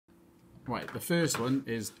Right, the first one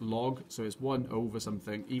is log, so it's 1 over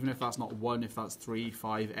something. Even if that's not 1, if that's 3,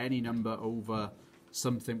 5, any number over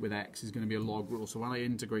something with x is going to be a log rule. So when I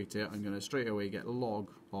integrate it, I'm going to straight away get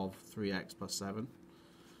log of 3x plus 7,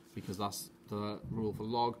 because that's the rule for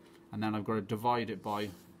log. And then I've got to divide it by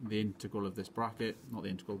the integral of this bracket, not the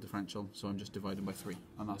integral differential, so I'm just dividing by 3,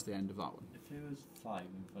 and that's the end of that one. If there was 5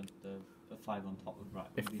 in front of the 5 on top of the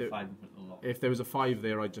bracket, would be 5 in front of the log. If there was a 5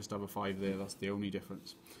 there, I'd just have a 5 there. That's the only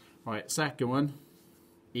difference. Right, second one,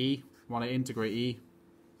 e. When I integrate e,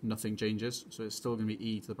 nothing changes, so it's still going to be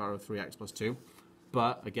e to the power of 3x plus 2.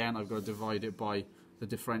 But again, I've got to divide it by the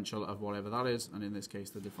differential of whatever that is, and in this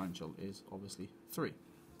case, the differential is obviously 3.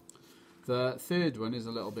 The third one is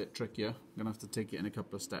a little bit trickier. I'm going to have to take it in a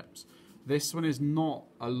couple of steps. This one is not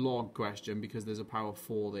a log question because there's a power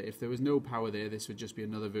 4 there. If there was no power there, this would just be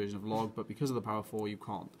another version of log, but because of the power 4, you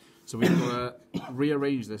can't. So we've got to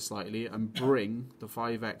rearrange this slightly and bring the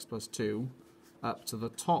 5x plus 2 up to the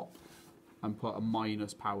top and put a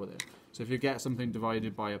minus power there. So if you get something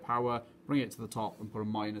divided by a power, bring it to the top and put a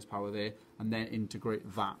minus power there, and then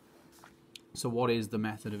integrate that. So what is the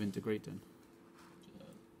method of integrating?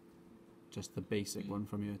 Just the basic one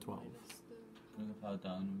from year 12. Bring the power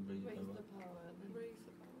down and raise the power.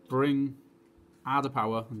 Bring, add a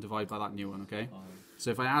power and divide by that new one, okay? So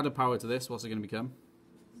if I add a power to this, what's it going to become?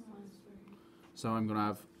 -3. So I'm going to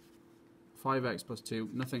have 5x plus 2,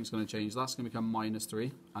 nothing's going to change. That's going to become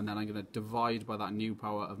 -3, and then I'm going to divide by that new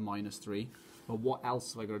power of -3. But what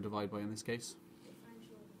else have I got to divide by in this case?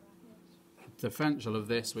 Differential of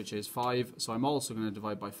this, which is 5, so I'm also going to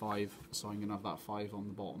divide by 5, so I'm going to have that 5 on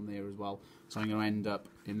the bottom there as well. So I'm going to end up,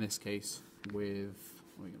 in this case, with,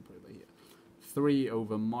 what are we going to put it by here? 3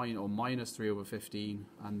 over minus 3 over 15,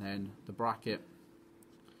 and then the bracket.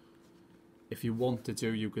 If you wanted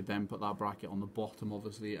to, you could then put that bracket on the bottom,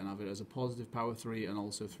 obviously, and have it as a positive power 3, and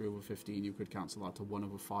also 3 over 15, you could cancel that to 1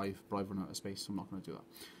 over 5, but I've run out of space, so I'm not going to do that.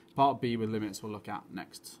 Part B with limits we'll look at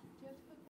next